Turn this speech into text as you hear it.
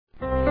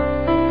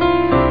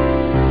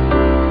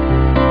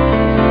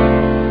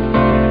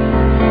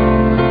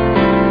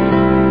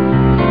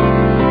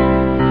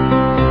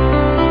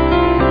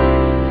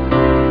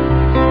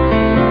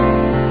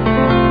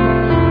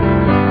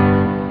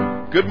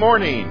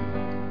morning.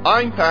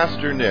 I'm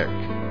Pastor Nick.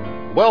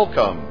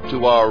 Welcome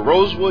to our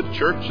Rosewood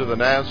Church of the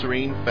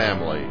Nazarene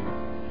family.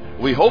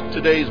 We hope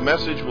today's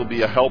message will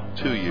be a help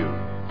to you.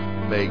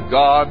 May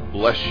God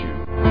bless you.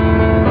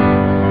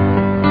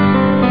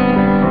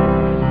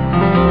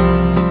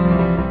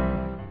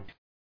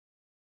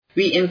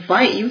 We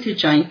invite you to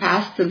join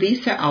Pastor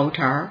Lisa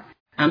Outar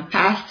and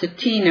Pastor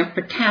Tina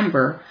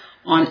Pertamber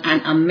on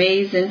an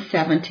amazing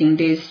 17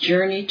 days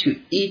journey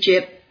to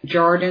Egypt,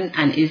 Jordan,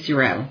 and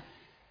Israel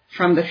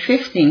from the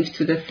 15th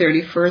to the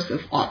 31st of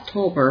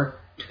October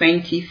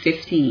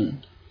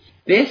 2015.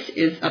 This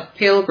is a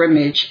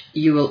pilgrimage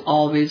you will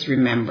always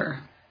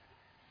remember.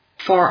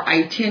 For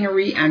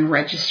itinerary and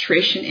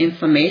registration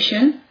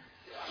information,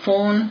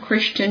 phone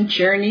Christian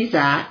Journeys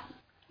at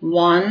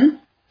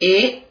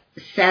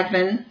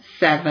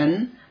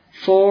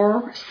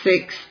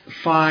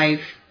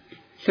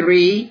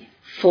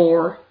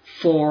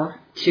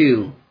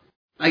 1-877-465-3442.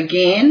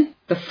 Again,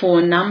 the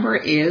phone number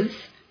is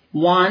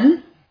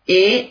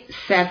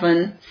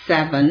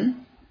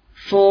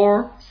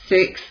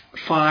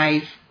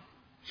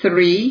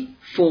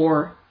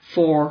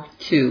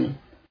 1-877-465-3442.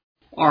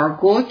 Or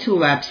go to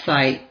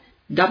website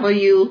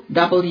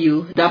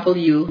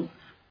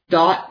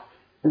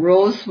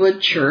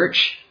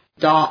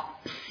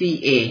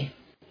www.rosewoodchurch.ca.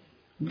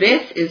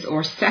 This is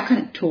our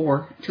second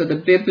tour to the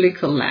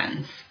biblical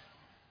lands.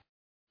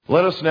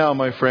 Let us now,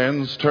 my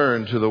friends,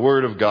 turn to the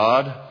Word of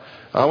God.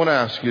 I want to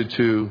ask you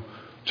to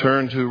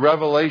turn to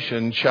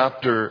Revelation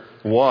chapter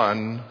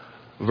 1,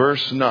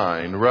 verse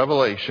 9.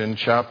 Revelation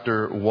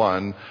chapter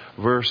 1,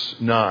 verse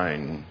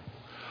 9.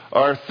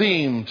 Our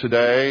theme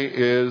today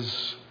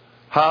is,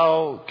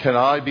 how can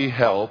I be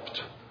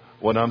helped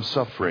when I'm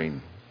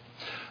suffering?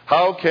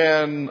 How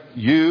can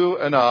you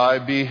and I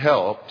be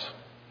helped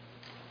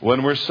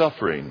when we're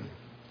suffering?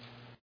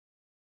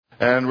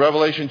 And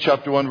Revelation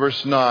chapter 1,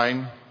 verse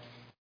 9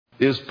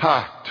 is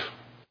packed.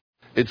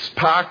 It's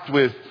packed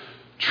with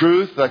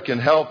truth that can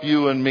help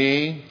you and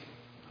me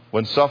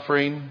when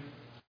suffering,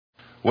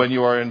 when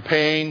you are in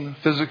pain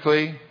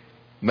physically,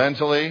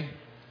 mentally,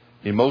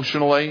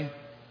 emotionally,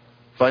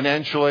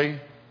 financially,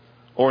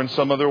 or in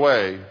some other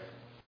way.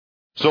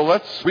 So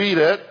let's read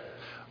it,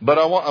 but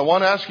I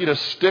want to ask you to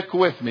stick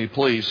with me,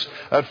 please.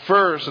 At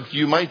first, if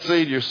you might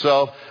say to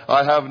yourself,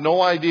 I have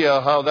no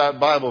idea how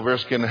that Bible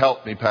verse can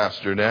help me,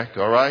 Pastor Nick,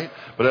 all right?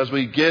 But as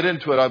we get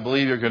into it, I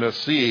believe you're going to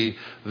see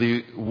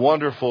the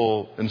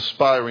wonderful,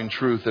 inspiring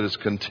truth that is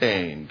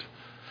contained.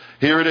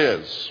 Here it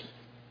is.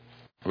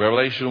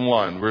 Revelation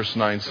 1, verse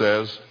 9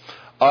 says,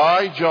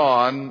 I,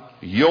 John,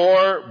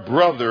 your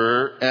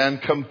brother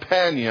and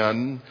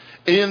companion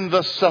in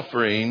the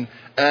suffering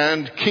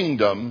and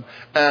kingdom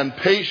and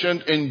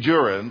patient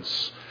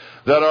endurance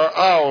that are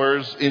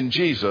ours in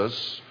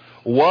Jesus,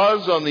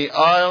 was on the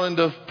island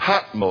of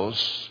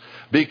Patmos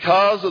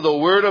because of the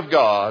word of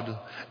God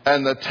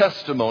and the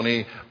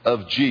testimony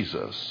of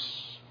Jesus.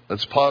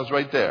 Let's pause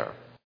right there.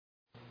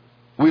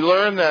 We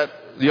learn that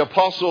the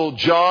Apostle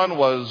John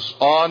was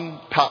on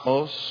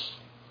Patmos.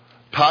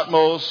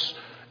 Patmos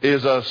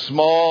is a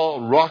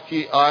small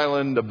rocky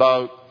island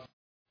about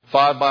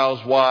 5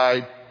 miles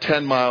wide,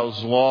 10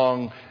 miles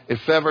long.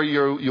 If ever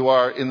you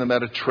are in the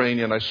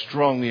Mediterranean, I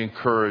strongly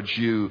encourage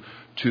you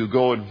to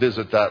go and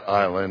visit that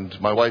island.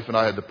 My wife and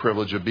I had the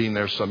privilege of being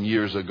there some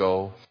years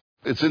ago.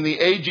 It's in the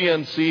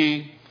Aegean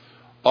Sea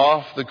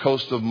off the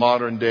coast of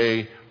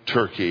modern-day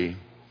Turkey.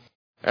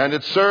 And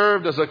it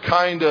served as a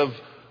kind of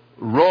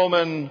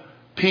Roman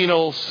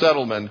penal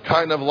settlement,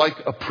 kind of like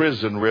a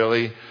prison,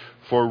 really,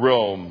 for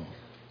Rome.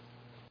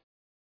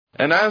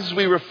 And as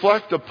we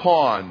reflect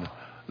upon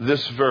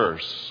this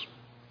verse,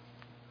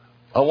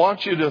 I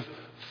want you to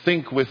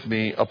think with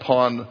me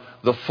upon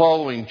the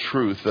following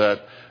truth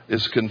that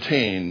is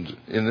contained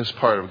in this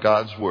part of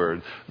God's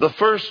Word. The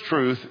first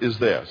truth is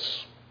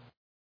this.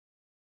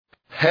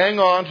 Hang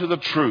on to the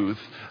truth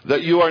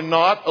that you are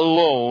not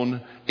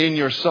alone in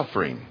your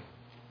suffering.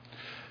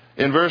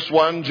 In verse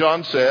 1,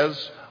 John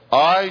says,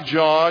 I,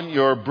 John,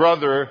 your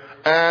brother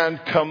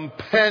and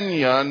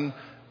companion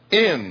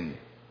in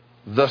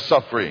the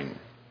suffering.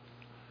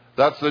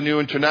 That's the New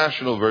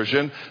International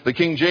Version. The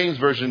King James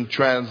Version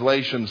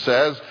translation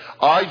says,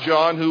 I,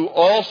 John, who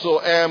also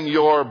am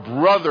your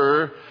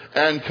brother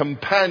and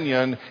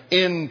companion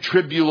in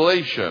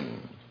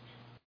tribulation.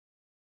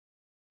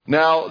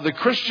 Now, the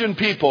Christian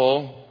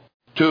people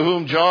to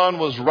whom John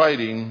was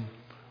writing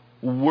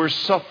were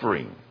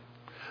suffering.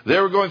 They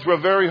were going through a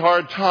very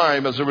hard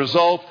time as a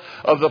result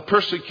of the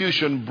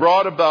persecution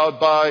brought about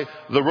by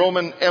the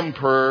Roman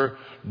Emperor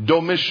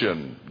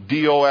Domitian,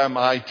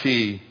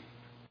 D-O-M-I-T-I-A-N.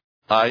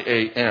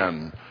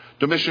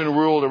 Domitian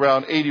ruled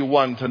around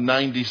 81 to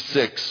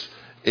 96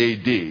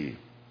 A.D.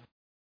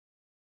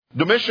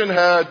 Domitian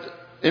had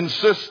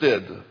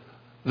insisted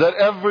that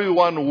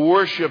everyone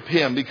worship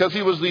him. Because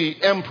he was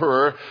the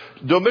emperor,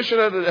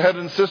 Domitian had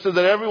insisted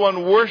that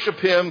everyone worship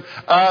him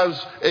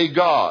as a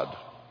god.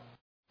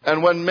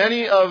 And when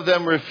many of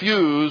them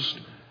refused,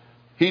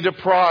 he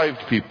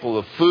deprived people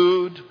of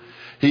food.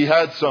 He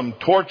had some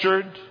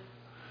tortured.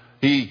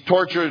 He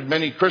tortured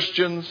many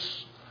Christians.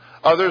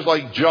 Others,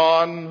 like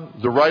John,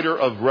 the writer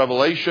of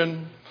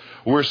Revelation,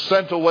 were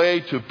sent away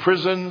to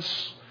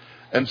prisons,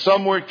 and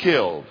some were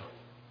killed.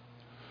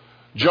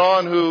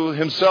 John, who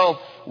himself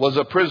was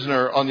a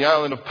prisoner on the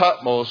island of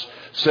Patmos,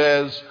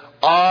 says,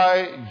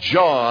 I,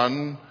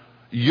 John,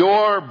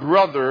 your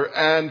brother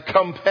and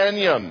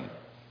companion.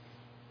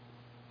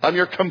 I'm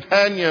your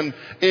companion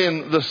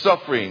in the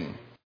suffering.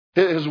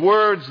 His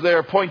words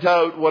there point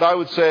out what I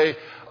would say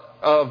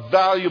a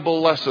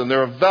valuable lesson.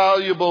 They're a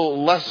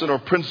valuable lesson or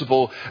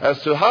principle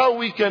as to how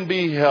we can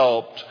be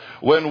helped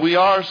when we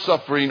are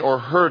suffering or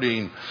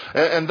hurting.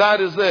 And that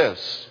is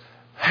this: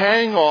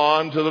 hang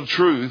on to the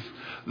truth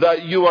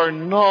that you are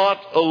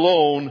not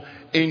alone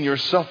in your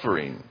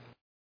suffering.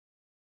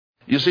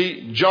 You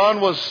see,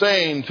 John was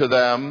saying to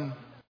them,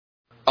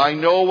 I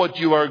know what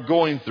you are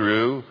going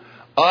through.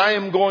 I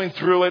am going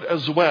through it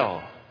as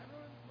well.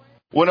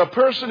 When a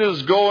person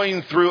is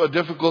going through a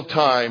difficult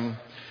time,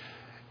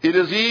 it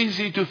is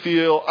easy to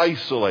feel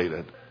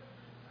isolated.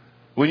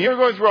 When you're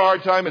going through a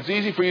hard time, it's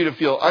easy for you to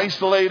feel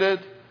isolated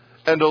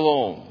and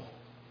alone.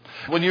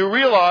 When you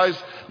realize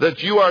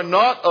that you are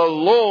not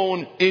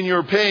alone in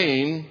your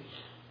pain,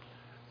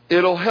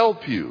 it'll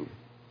help you.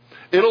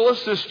 It'll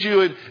assist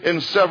you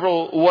in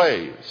several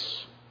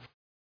ways.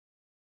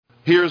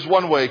 Here's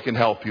one way it can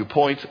help you.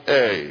 Point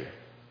A.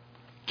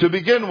 To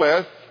begin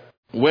with,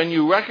 when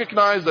you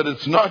recognize that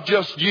it's not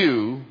just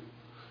you,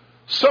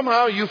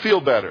 somehow you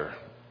feel better.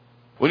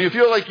 When you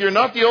feel like you're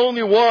not the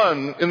only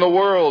one in the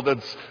world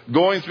that's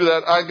going through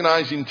that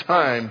agonizing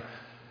time,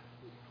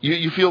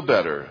 you feel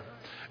better.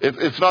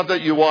 It's not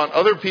that you want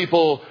other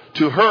people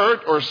to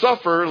hurt or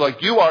suffer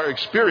like you are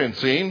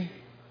experiencing,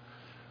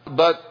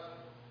 but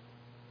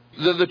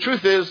the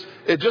truth is,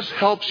 it just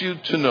helps you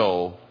to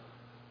know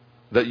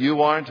that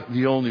you aren't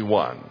the only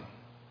one.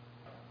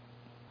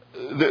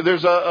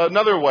 There's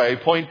another way,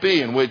 point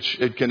B, in which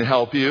it can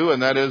help you,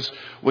 and that is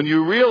when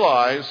you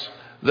realize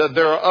that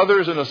there are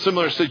others in a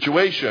similar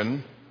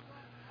situation,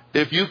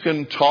 if you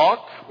can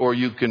talk or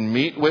you can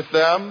meet with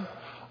them,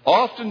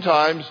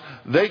 oftentimes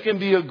they can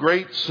be a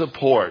great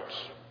support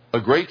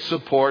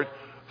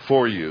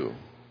for you.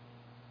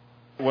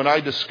 When I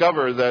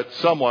discover that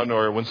someone,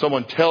 or when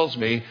someone tells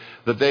me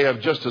that they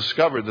have just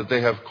discovered that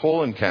they have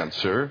colon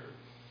cancer,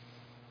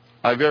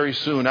 I very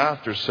soon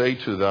after say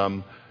to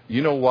them,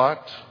 you know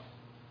what?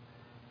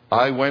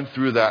 I went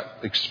through that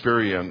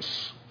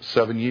experience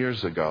 7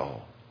 years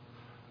ago.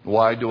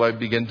 Why do I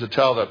begin to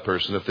tell that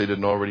person if they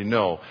didn't already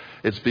know?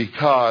 It's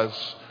because,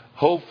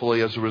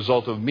 hopefully, as a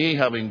result of me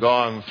having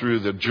gone through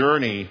the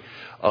journey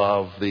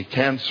of the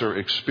cancer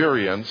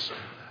experience,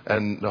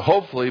 and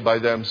hopefully by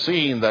them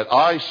seeing that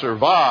I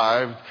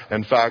survived,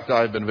 in fact,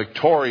 I've been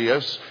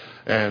victorious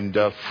and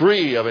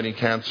free of any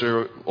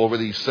cancer over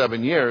these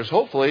 7 years,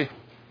 hopefully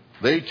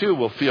they too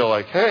will feel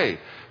like, hey,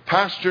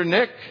 Pastor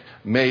Nick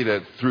made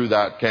it through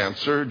that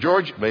cancer.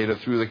 George made it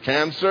through the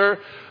cancer.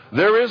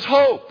 There is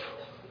hope.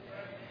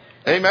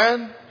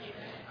 Amen?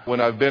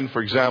 When I've been,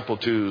 for example,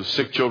 to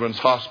Sick Children's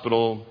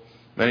Hospital,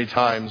 many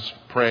times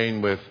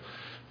praying with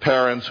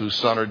parents whose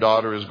son or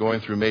daughter is going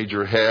through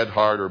major head,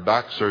 heart, or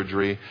back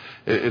surgery,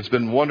 it's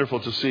been wonderful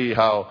to see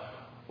how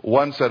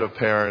one set of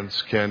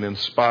parents can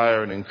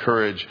inspire and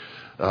encourage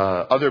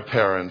other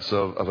parents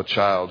of a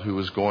child who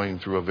is going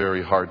through a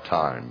very hard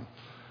time.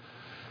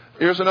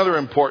 Here's another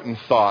important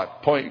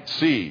thought, point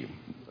C,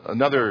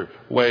 another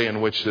way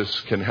in which this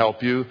can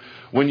help you.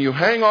 When you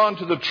hang on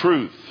to the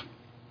truth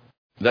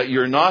that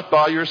you're not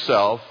by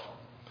yourself,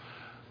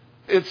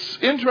 it's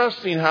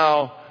interesting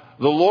how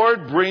the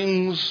Lord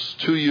brings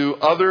to you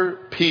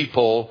other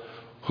people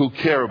who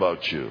care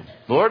about you.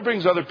 The Lord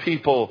brings other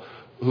people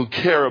who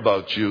care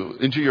about you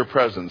into your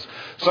presence.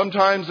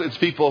 Sometimes it's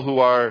people who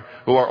are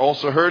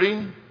also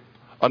hurting.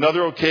 On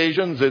other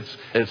occasions,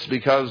 it's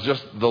because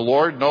just the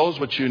Lord knows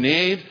what you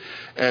need,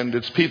 and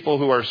it's people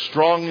who are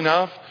strong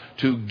enough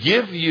to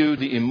give you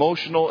the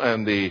emotional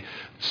and the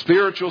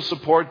spiritual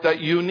support that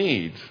you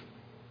need.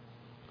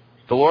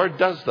 The Lord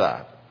does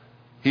that.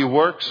 He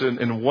works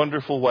in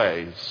wonderful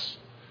ways.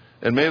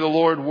 And may the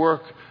Lord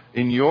work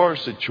in your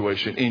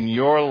situation, in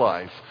your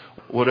life,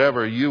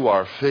 whatever you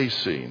are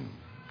facing.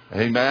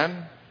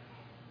 Amen?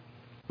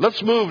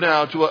 Let's move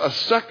now to a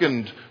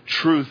second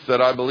truth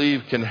that I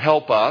believe can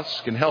help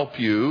us, can help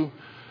you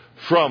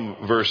from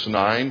verse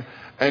 9.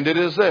 And it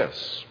is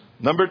this.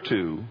 Number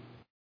 2,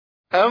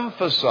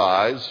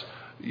 emphasize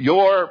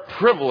your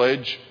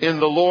privilege in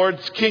the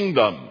Lord's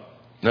kingdom.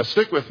 Now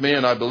stick with me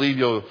and I believe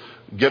you'll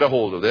get a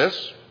hold of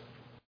this.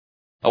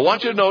 I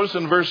want you to notice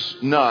in verse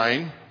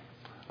 9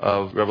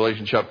 of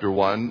Revelation chapter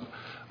 1,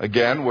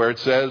 again, where it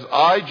says,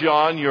 I,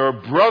 John, your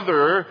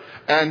brother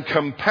and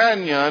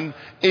companion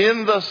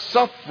in the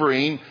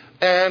suffering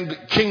and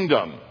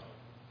kingdom.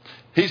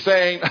 He's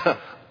saying,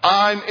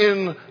 I'm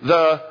in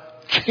the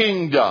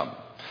kingdom.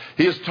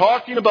 He is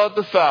talking about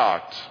the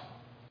fact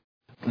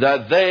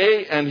that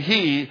they and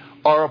he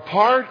are a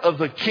part of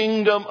the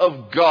kingdom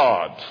of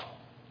God.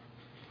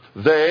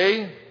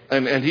 They,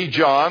 and he,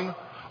 John,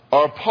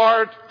 are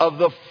part of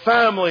the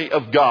family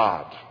of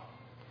God.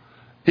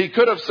 He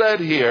could have said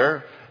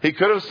here, he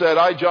could have said,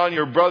 I, John,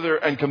 your brother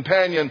and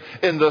companion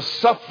in the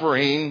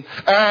suffering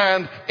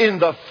and in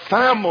the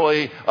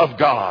family of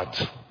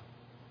God.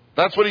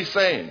 That's what he's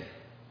saying.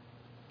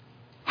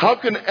 How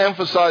can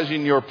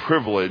emphasizing your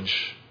privilege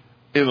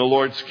in the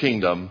Lord's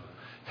kingdom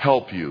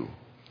help you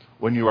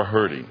when you are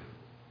hurting?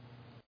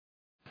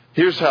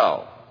 Here's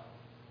how.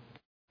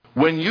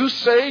 When you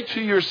say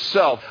to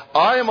yourself,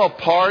 I am a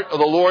part of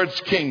the Lord's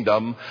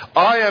kingdom,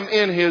 I am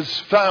in His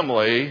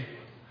family,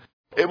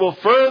 it will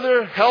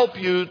further help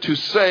you to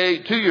say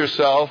to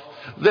yourself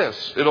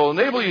this. It'll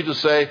enable you to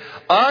say,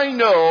 I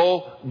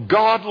know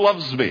God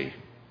loves me.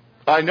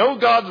 I know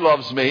God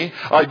loves me.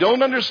 I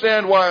don't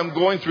understand why I'm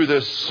going through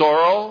this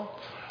sorrow,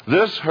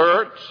 this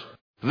hurt,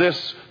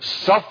 this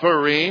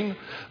suffering,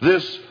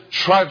 this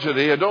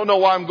tragedy. I don't know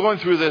why I'm going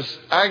through this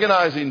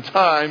agonizing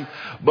time,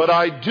 but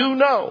I do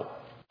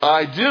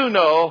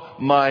know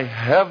my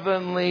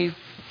Heavenly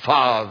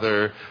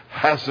Father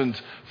hasn't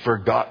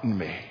forgotten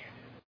me.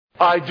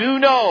 I do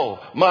know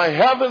my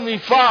Heavenly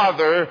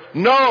Father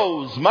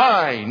knows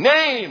my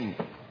name.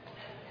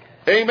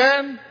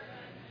 Amen?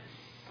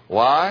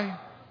 Why?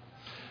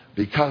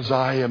 Because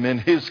I am in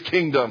His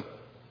kingdom.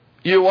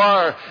 You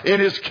are in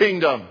His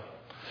kingdom.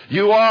 We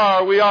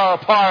are a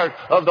part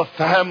of the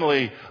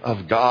family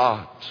of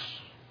God.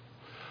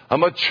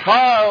 I'm a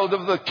child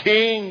of the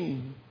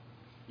King.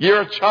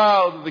 You're a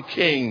child of the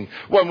King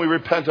when we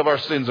repent of our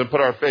sins and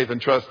put our faith and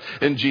trust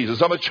in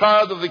Jesus. I'm a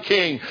child of the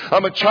King.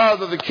 I'm a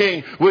child of the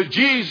King. With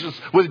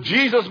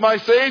Jesus my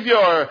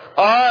Savior,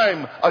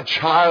 I'm a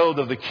child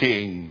of the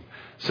King,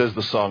 says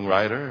the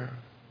songwriter.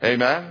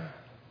 Amen?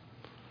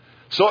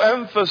 So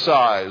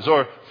emphasize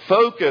or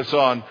focus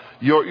on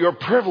your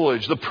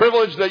privilege, the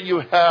privilege that you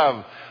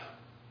have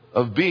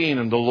of being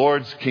in the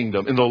Lord's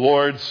kingdom, in the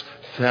Lord's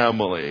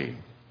family.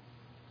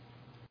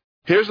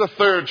 Here's a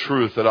third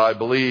truth that I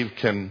believe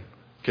can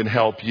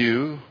help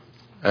you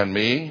and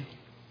me.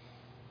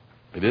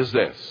 It is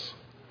this.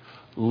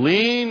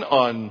 Lean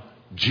on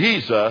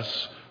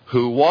Jesus,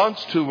 who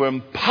wants to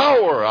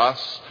empower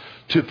us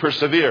to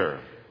persevere.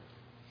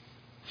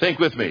 Think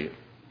with me.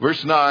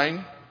 Verse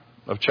 9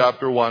 of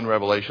chapter 1,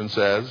 Revelation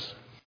says,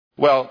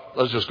 well,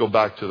 let's just go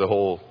back to the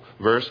whole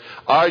verse.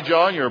 I,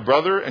 John, your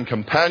brother and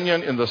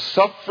companion in the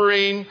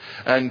suffering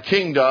and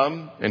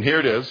kingdom, and here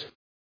it is,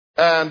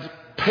 and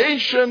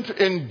patient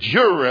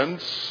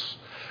endurance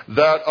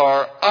that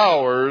are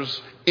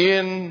ours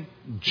in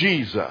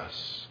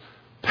Jesus.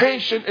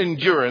 Patient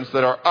endurance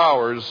that are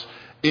ours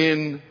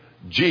in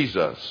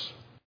Jesus.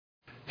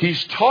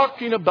 He's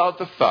talking about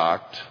the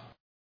fact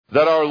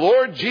that our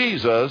Lord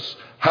Jesus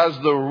has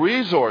the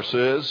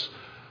resources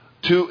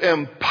to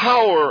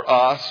empower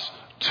us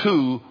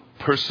to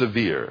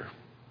persevere.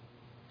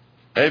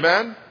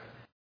 Amen?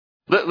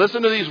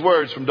 Listen to these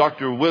words from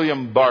Dr.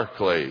 William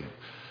Barclay.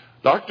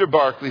 Dr.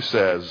 Barclay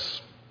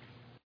says,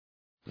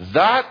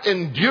 that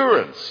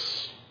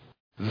endurance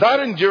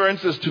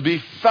is to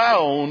be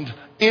found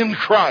in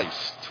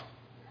Christ.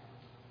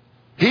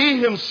 He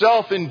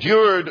Himself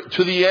endured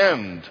to the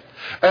end,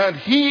 and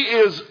He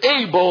is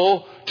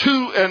able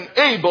to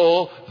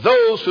enable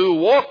those who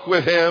walk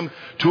with Him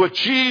to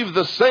achieve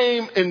the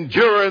same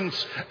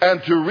endurance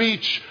and to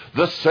reach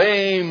the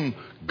same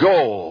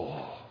goal.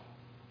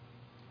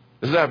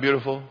 Isn't that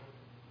beautiful?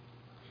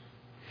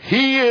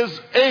 He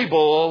is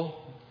able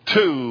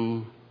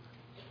to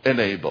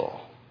enable.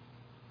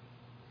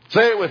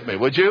 Say it with me,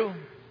 would you?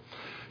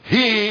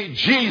 He,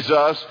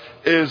 Jesus,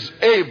 is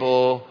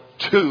able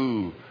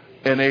to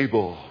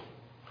enable.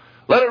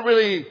 Let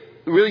it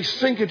really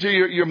sink into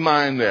your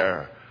mind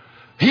there.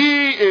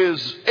 He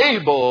is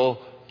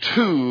able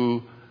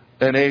to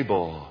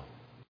enable.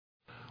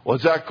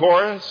 What's that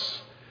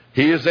chorus?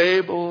 He is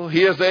able.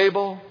 He is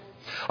able.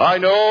 I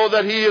know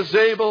that He is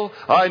able.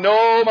 I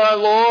know my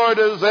Lord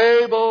is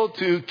able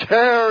to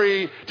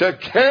carry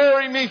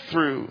me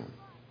through.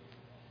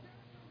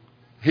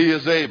 He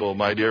is able,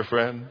 my dear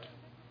friend.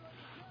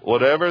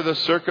 Whatever the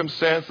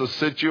circumstance, the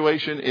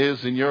situation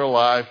is in your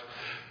life,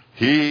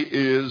 He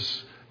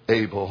is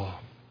able.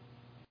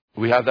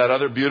 We have that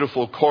other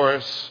beautiful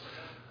chorus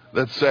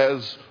that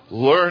says,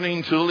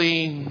 learning to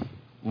lean,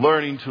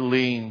 learning to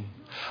lean.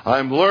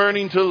 I'm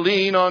learning to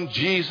lean on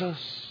Jesus,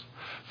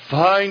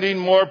 finding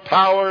more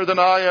power than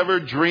I ever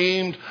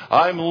dreamed.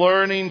 I'm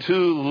learning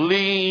to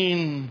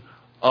lean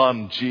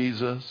on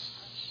Jesus.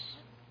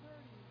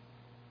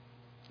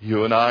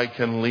 You and I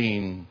can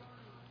lean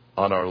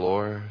on our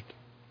Lord.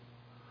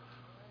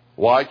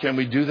 Why can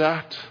we do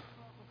that?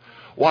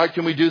 Why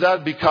can we do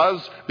that?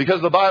 Because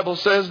the Bible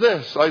says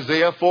this,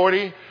 Isaiah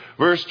 40,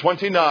 verse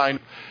 29.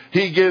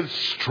 He gives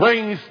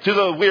strength to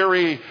the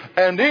weary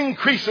and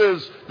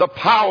increases the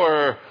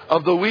power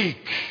of the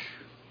weak.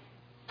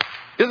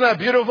 Isn't that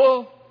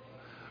beautiful?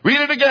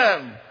 Read it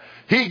again.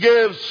 He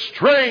gives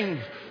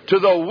strength to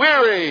the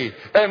weary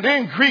and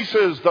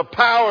increases the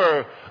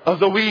power of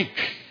the weak.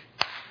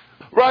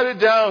 Write it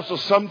down so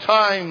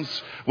sometimes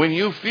when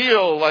you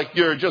feel like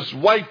you're just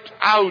wiped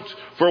out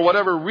for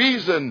whatever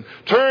reason,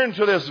 turn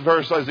to this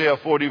verse, Isaiah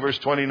 40, verse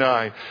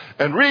 29,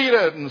 and read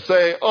it and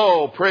say,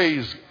 oh,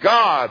 praise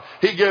God.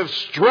 He gives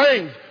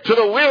strength to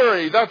the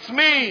weary. That's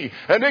me.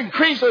 And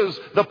increases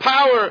the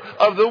power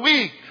of the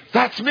weak.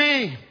 That's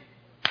me.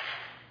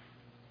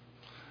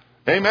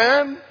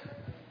 Amen?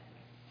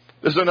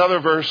 There's another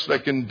verse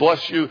that can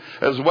bless you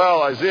as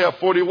well. Isaiah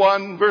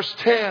 41, verse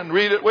 10.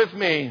 Read it with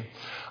me.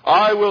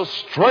 I will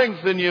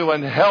strengthen you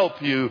and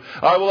help you.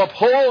 I will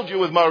uphold you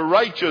with my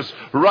righteous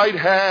right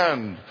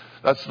hand.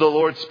 That's the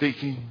Lord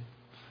speaking.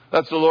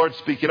 That's the Lord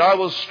speaking. I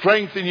will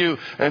strengthen you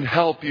and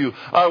help you.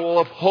 I will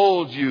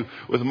uphold you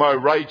with my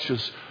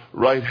righteous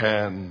right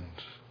hand.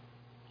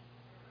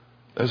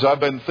 As I've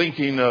been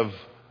thinking of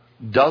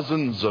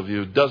dozens of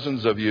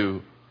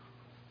you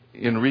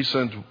in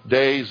recent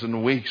days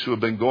and weeks who have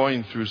been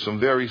going through some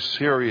very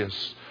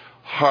serious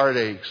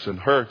heartaches and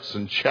hurts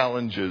and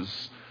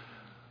challenges,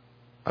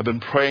 I've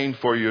been praying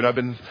for you, and I've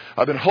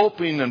been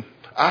hoping and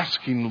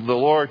asking the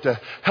Lord to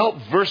help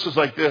verses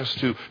like this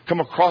to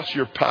come across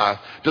your path,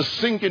 to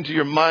sink into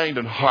your mind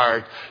and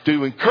heart,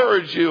 to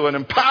encourage you and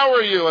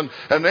empower you and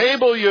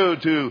enable you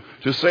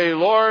to say,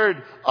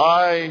 Lord,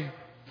 I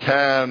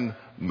can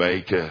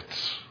make it.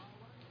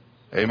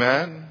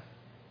 Amen?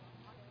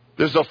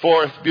 There's a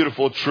fourth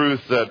beautiful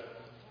truth that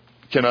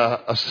can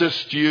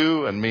assist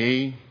you and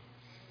me,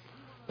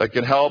 that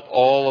can help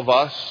all of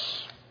us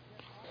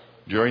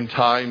during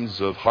times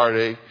of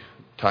heartache,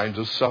 times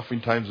of suffering,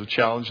 times of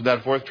challenge. And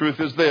that fourth truth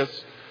is this.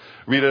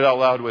 Read it out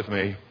loud with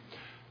me.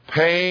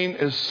 Pain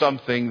is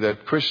something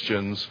that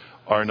Christians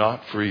are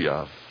not free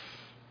of.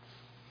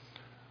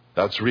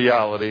 That's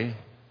reality.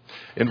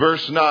 In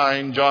verse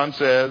 9, John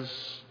says,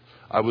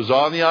 I was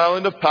on the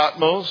island of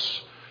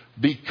Patmos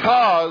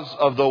because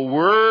of the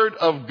word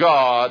of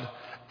God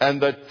and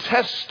the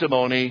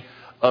testimony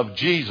of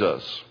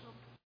Jesus.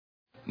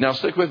 Now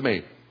stick with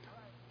me.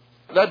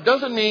 That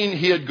doesn't mean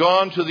he had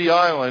gone to the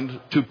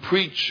island to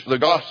preach the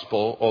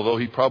gospel, although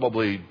he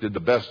probably did the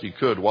best he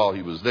could while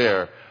he was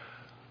there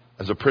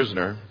as a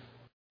prisoner.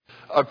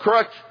 A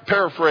correct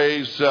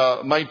paraphrase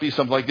might be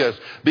something like this.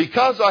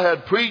 Because I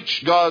had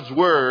preached God's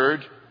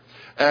word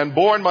and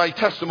borne my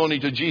testimony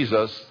to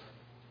Jesus,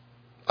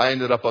 I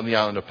ended up on the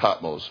island of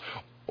Patmos.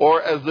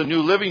 Or as the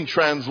New Living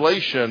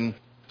Translation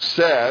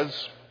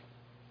says,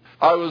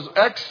 I was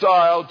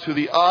exiled to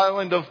the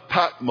island of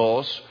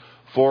Patmos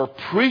for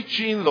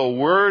preaching the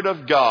word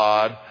of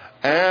God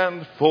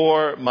and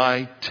for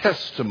my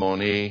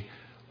testimony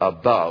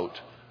about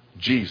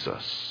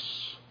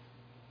Jesus.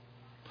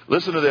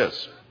 Listen to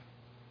this.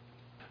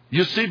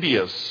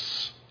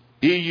 Eusebius,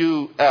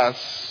 E-U-S-E-B-I-U-S,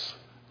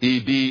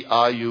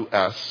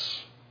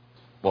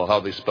 well,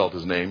 how they spelled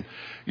his name.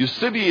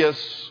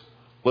 Eusebius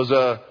was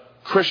a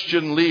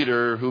Christian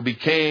leader who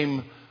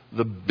became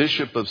the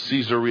bishop of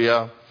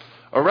Caesarea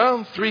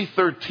around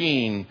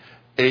 313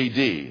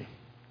 A.D.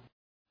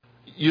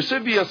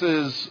 Eusebius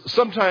is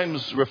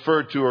sometimes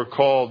referred to or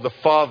called the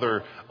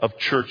father of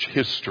church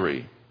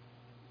history.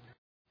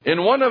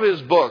 In one of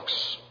his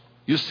books,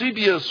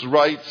 Eusebius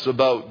writes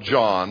about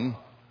John,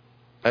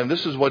 and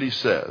this is what he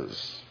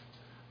says.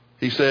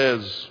 He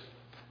says,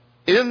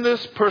 in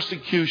this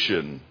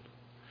persecution,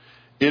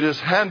 it is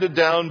handed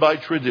down by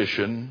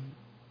tradition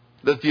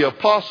that the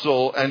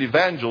apostle and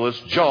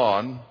evangelist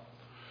John,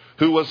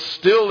 who was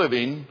still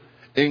living,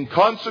 in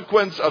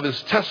consequence of his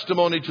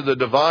testimony to the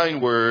divine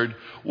word,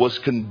 was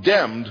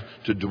condemned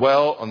to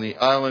dwell on the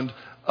island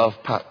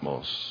of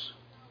Patmos.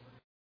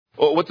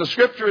 Well, what the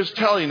scripture is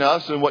telling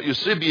us, and what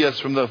Eusebius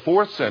from the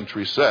 4th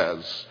century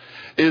says,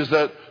 is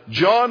that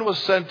John was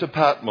sent to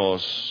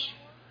Patmos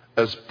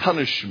as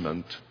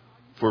punishment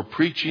for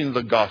preaching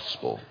the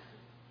gospel.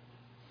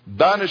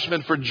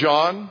 Banishment for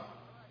John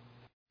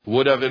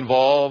would have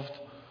involved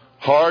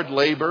hard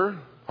labor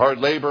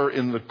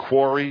in the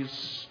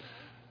quarries.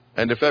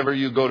 And if ever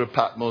you go to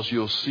Patmos,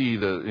 you'll see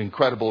the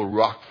incredible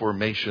rock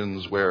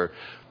formations where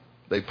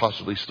they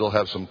possibly still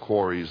have some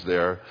quarries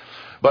there.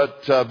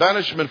 But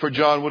banishment for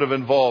John would have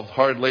involved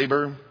hard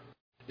labor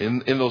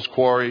in those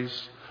quarries,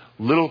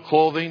 little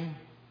clothing,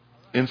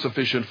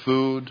 insufficient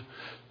food,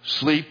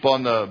 sleep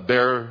on the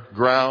bare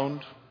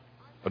ground,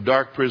 a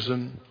dark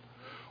prison,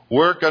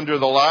 work under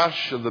the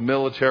lash of the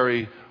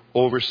military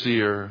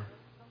overseer.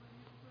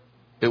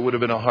 It would have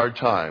been a hard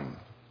time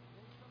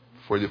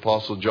for the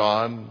Apostle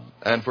John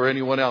and for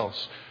anyone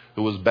else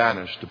who was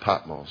banished to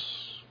Patmos.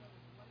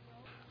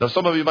 Now,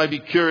 some of you might be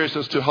curious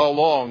as to how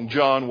long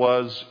John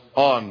was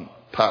on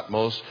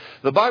Patmos.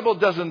 The Bible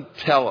doesn't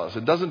tell us.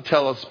 It doesn't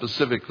tell us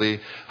specifically.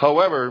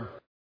 However,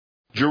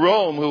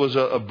 Jerome, who was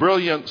a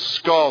brilliant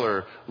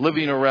scholar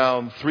living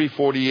around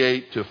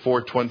 348 to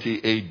 420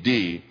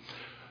 A.D.,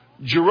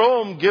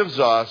 Jerome gives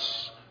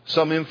us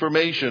some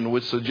information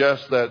which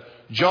suggests that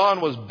John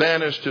was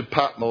banished to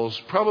Patmos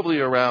probably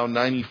around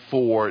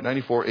 94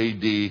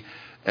 A.D.,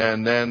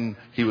 and then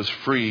he was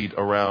freed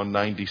around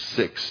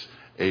 96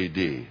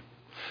 A.D.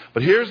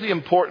 But here's the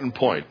important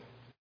point.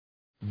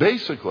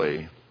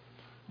 Basically,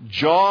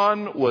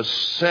 John was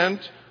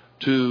sent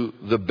to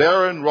the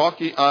barren,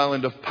 rocky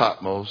island of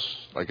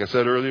Patmos. Like I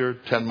said earlier,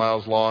 10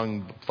 miles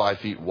long, 5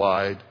 feet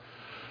wide.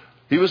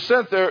 He was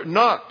sent there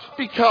not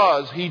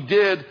because he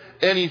did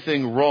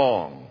anything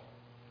wrong,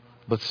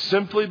 but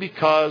simply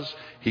because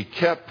he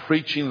kept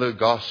preaching the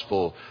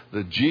gospel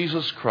that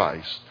Jesus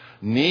Christ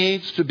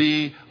needs to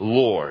be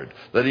Lord,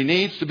 that he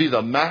needs to be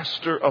the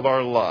master of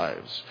our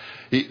lives.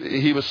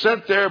 He was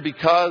sent there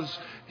because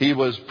he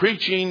was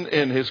preaching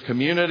in his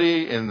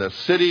community, in the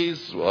cities,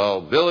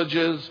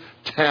 villages,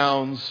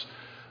 towns,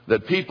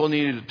 that people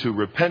needed to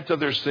repent of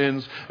their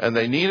sins and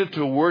they needed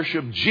to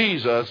worship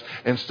Jesus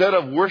instead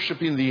of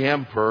worshiping the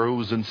emperor who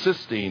was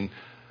insisting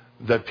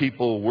that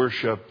people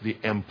worship the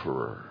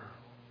emperor.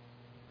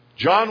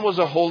 John was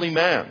a holy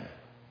man.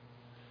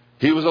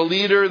 He was a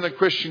leader in the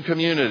Christian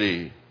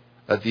community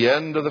at the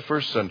end of the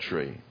first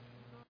century.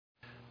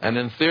 And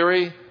in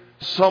theory,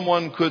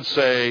 someone could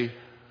say,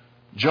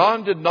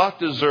 John did not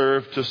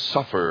deserve to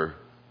suffer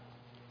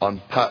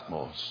on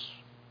Patmos.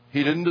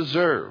 He didn't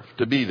deserve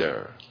to be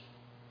there.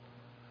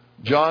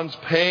 John's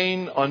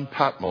pain on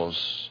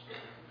Patmos,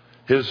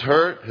 his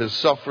hurt, his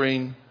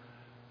suffering,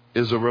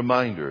 is a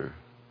reminder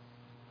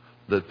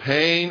that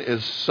pain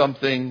is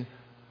something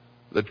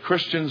that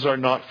Christians are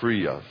not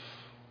free of,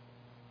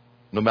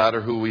 no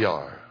matter who we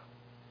are.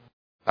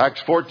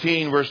 Acts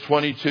 14, verse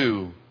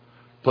 22,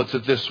 puts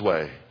it this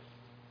way.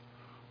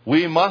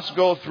 We must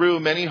go through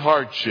many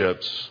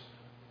hardships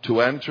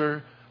to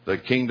enter the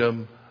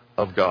kingdom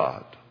of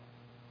God.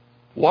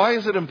 Why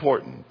is it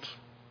important?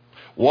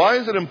 Why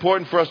is it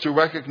important for us to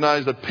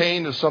recognize that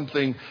pain is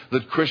something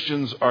that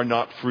Christians are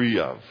not free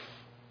of?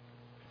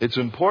 It's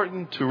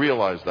important to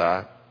realize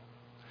that,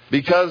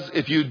 because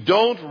if you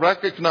don't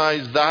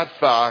recognize that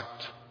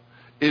fact,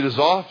 it is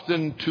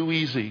often too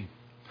easy.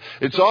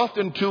 It's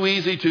often too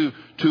easy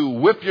to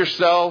whip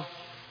yourself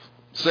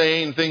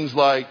saying things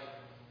like,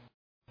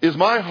 is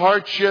my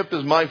hardship,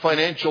 is my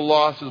financial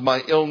loss, is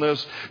my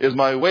illness, is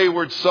my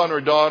wayward son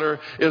or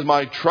daughter, is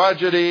my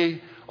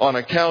tragedy on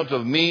account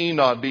of me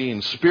not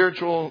being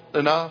spiritual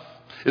enough?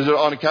 Is it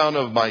on account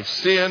of my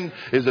sin?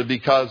 Is it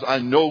because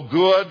I'm no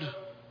good?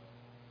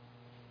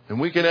 And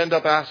we can end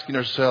up asking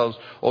ourselves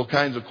all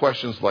kinds of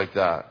questions like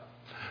that.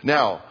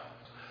 Now,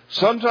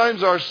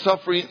 sometimes our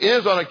suffering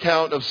is on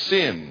account of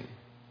sin.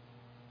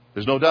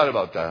 There's no doubt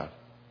about that.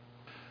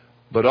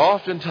 But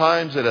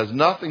oftentimes it has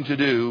nothing to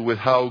do with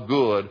how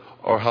good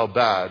or how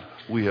bad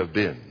we have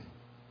been.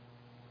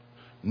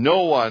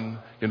 No one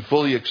can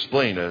fully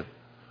explain it,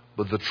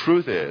 but the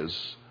truth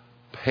is,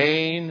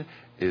 pain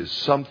is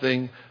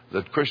something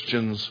that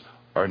Christians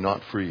are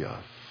not free of.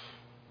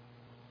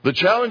 The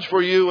challenge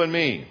for you and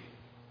me,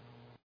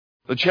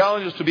 the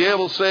challenge is to be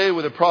able to say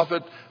with the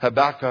prophet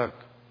Habakkuk,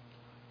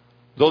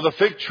 though the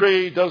fig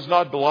tree does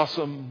not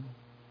blossom,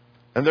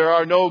 and there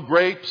are no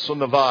grapes on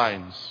the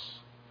vines,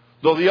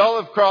 though the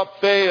olive crop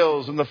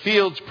fails and the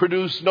fields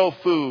produce no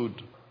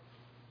food,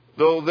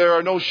 though there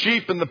are no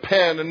sheep in the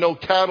pen and no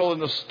cattle in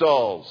the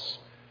stalls,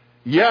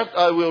 yet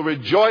I will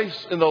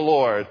rejoice in the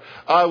Lord.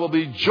 I will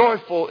be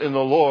joyful in the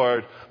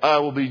Lord. I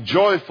will be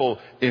joyful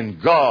in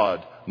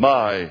God,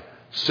 my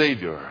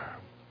Savior.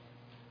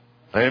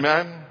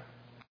 Amen?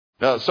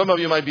 Now, some of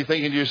you might be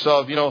thinking to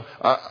yourself,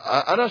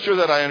 I'm not sure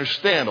that I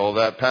understand all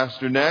that,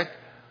 Pastor Neck.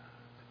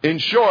 In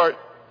short,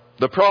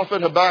 the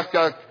prophet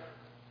Habakkuk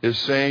is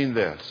saying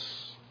this.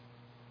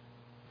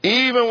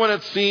 Even when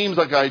it seems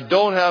like I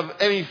don't have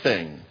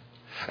anything,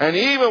 and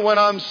even when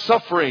I'm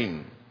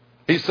suffering,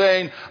 he's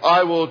saying,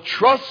 I will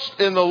trust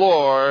in the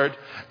Lord,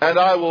 and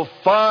I will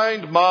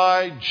find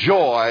my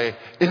joy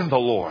in the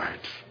Lord.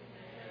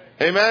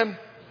 Amen?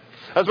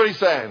 That's what he's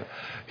saying.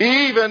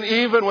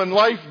 Even when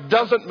life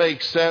doesn't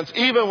make sense,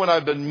 even when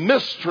I've been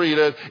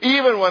mistreated,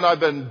 even when I've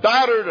been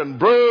battered and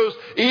bruised,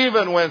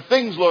 even when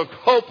things look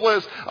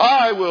hopeless,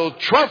 I will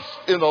trust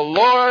in the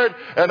Lord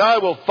and I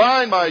will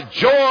find my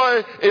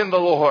joy in the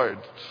Lord.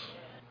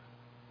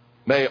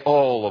 May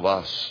all of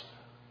us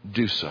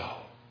do so.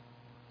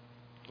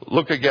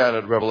 Look again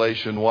at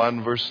Revelation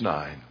 1 verse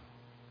 9.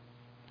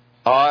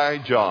 I,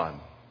 John,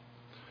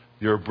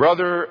 your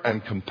brother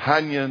and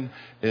companion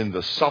in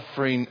the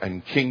suffering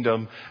and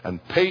kingdom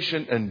and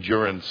patient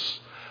endurance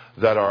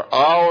that are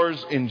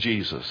ours in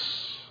Jesus,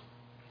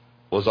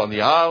 was on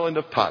the island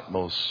of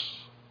Patmos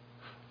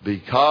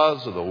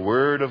because of the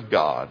Word of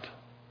God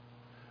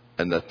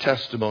and the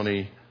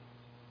testimony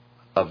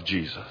of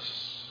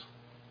Jesus.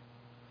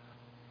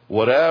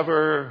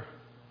 Whatever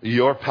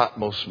your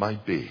Patmos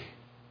might be,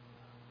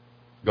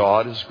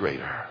 God is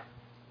greater.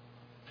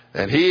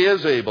 And He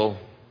is able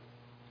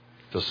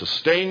to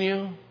sustain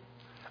you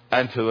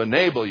and to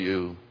enable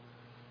you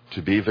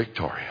to be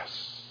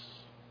victorious.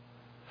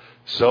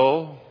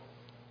 So,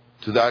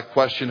 to that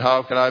question,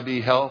 how can I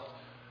be helped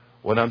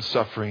when I'm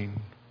suffering?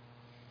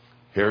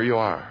 Here you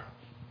are.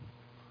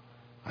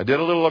 I did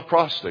a little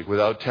acrostic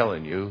without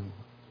telling you.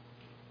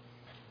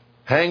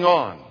 Hang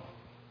on.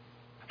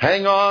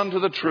 Hang on to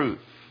the truth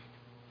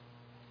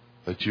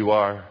that you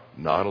are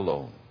not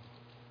alone.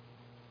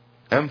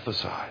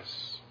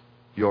 Emphasize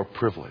your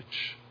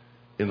privilege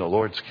in the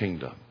Lord's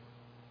kingdom.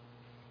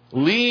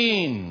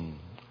 Lean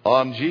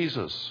on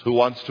Jesus, who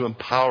wants to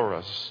empower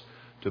us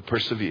to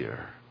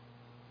persevere.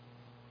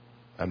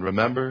 And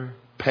remember,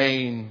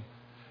 pain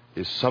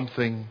is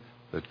something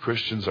that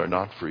Christians are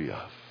not free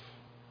of.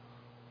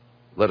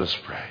 Let us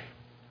pray.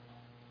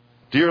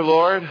 Dear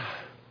Lord,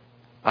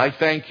 I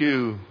thank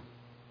you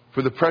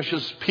for the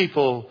precious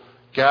people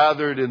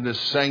gathered in this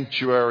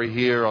sanctuary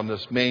here on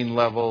this main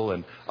level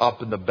and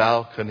up in the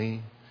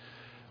balcony.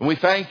 And we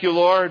thank you,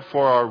 Lord,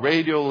 for our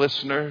radio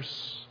listeners.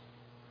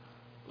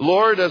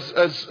 Lord,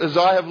 as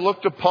I have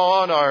looked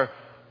upon our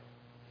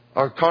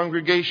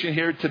congregation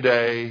here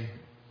today,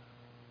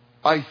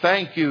 I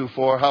thank you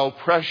for how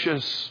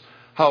precious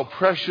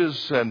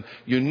and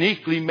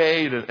uniquely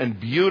made and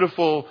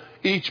beautiful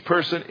each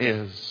person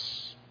is.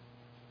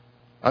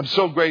 I'm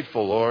so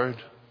grateful, Lord,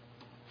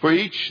 for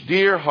each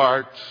dear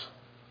heart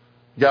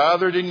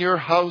gathered in your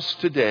house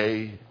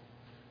today,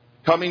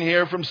 coming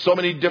here from so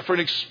many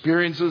different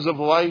experiences of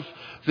life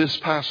this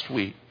past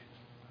week.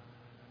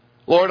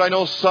 Lord, I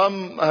know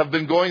some have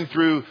been going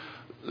through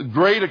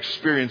great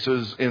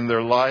experiences in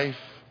their life.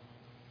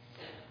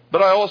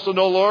 But I also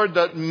know, Lord,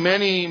 that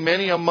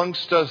many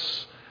amongst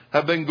us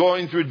have been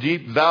going through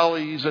deep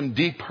valleys and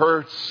deep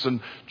hurts and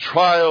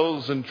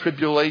trials and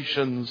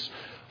tribulations,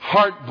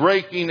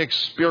 heartbreaking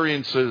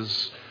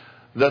experiences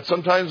that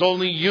sometimes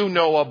only you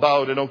know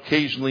about and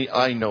occasionally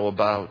I know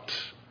about.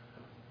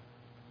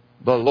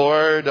 But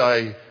Lord,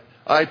 I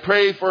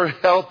pray for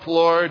help,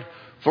 Lord,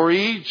 for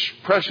each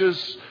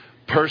precious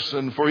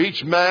person, for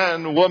each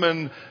man,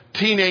 woman,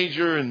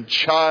 teenager, and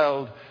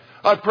child.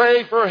 I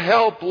pray for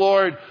help,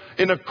 Lord,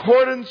 in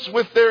accordance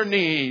with their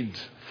needs.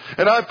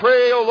 And I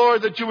pray, O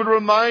Lord, that you would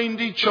remind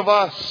each of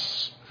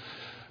us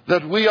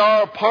that we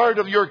are part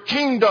of your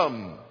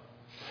kingdom.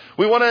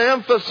 We want to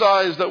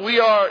emphasize that we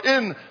are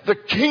in the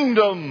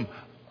kingdom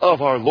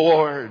of our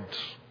Lord.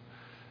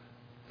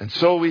 And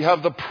so we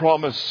have the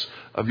promise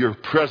of your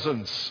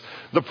presence,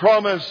 the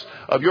promise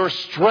of your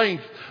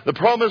strength, the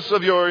promise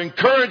of your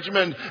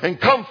encouragement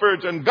and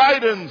comfort and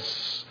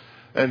guidance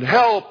and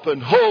help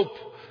and hope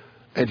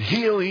and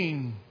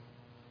healing.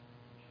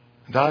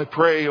 And I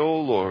pray,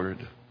 O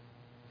Lord,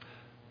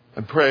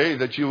 and pray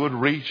that you would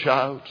reach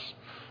out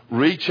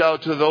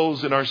to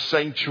those in our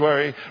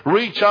sanctuary,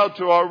 reach out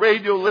to our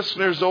radio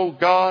listeners, O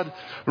God,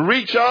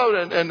 reach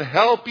out and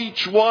help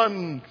each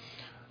one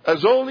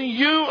as only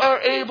you are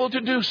able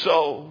to do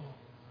so.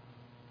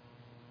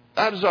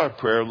 That is our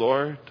prayer,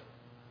 Lord.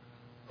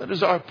 That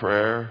is our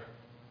prayer.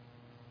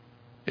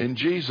 In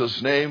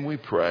Jesus' name we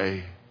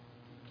pray.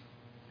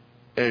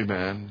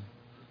 Amen.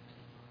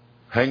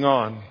 Hang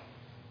on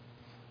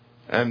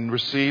and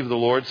receive the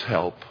Lord's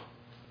help.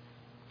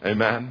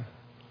 Amen.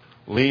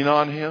 Lean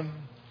on Him.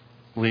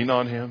 Lean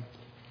on Him.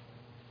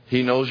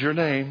 He knows your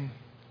name.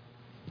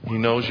 He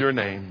knows your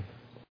name.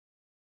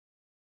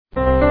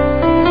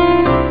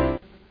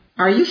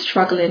 Are you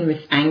struggling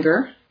with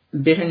anger,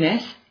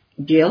 bitterness,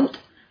 guilt,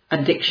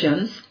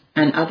 addictions,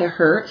 and other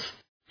hurts,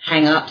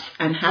 hang-ups,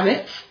 and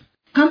habits?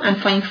 Come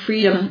and find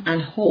freedom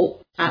and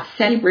hope at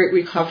Celebrate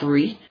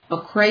Recovery,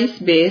 a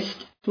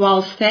Christ-based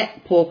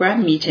 12-step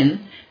program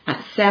meeting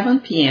at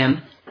 7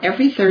 p.m.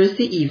 every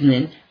Thursday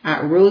evening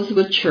at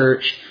Rosewood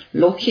Church,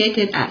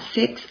 located at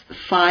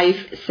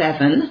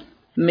 657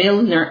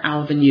 Milner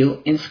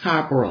Avenue in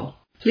Scarborough.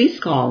 Please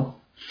call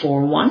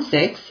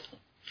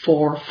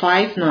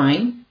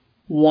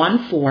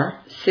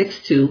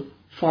 416-459-1462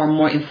 for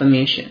more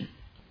information.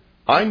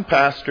 I'm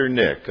Pastor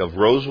Nick of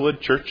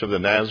Rosewood Church of the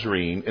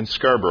Nazarene in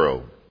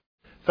Scarborough.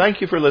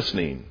 Thank you for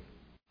listening.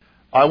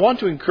 I want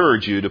to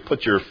encourage you to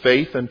put your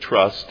faith and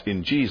trust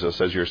in Jesus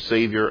as your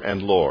Savior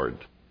and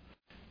Lord.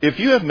 If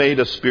you have made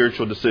a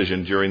spiritual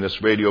decision during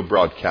this radio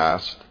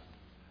broadcast,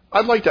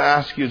 I'd like to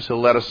ask you to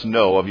let us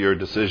know of your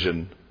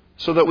decision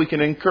so that we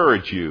can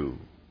encourage you.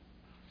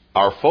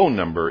 Our phone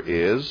number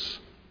is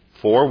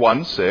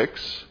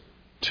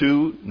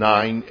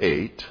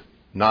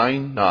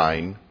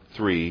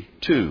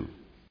 416-298-9932.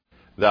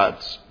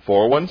 That's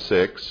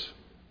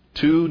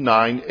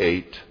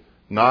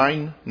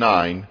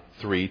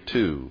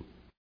 416-298-9932.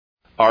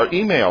 Our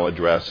email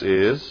address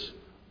is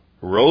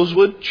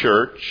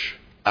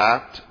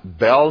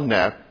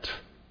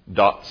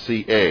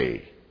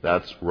rosewoodchurch@bellnet.ca.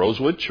 That's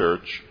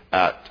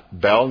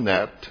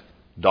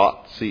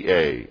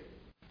rosewoodchurch@bellnet.ca.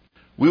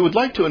 We would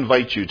like to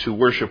invite you to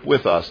worship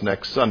with us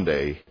next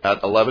Sunday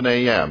at 11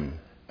 a.m.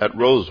 at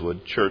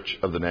Rosewood Church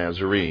of the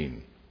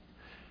Nazarene.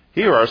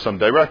 Here are some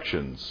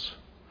directions.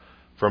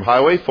 From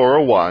Highway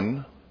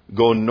 401,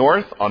 go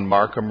north on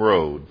Markham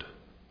Road.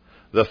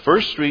 The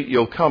first street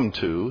you'll come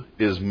to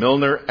is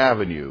Milner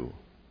Avenue.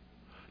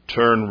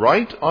 Turn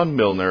right on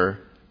Milner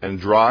and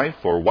drive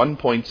for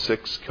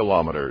 1.6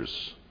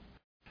 kilometers.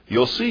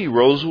 You'll see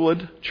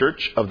Rosewood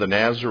Church of the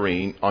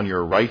Nazarene on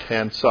your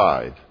right-hand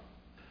side.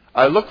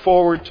 I look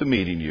forward to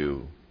meeting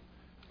you.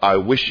 I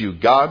wish you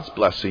God's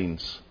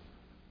blessings.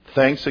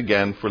 Thanks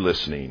again for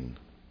listening.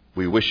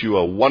 We wish you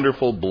a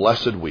wonderful,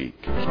 blessed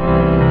week.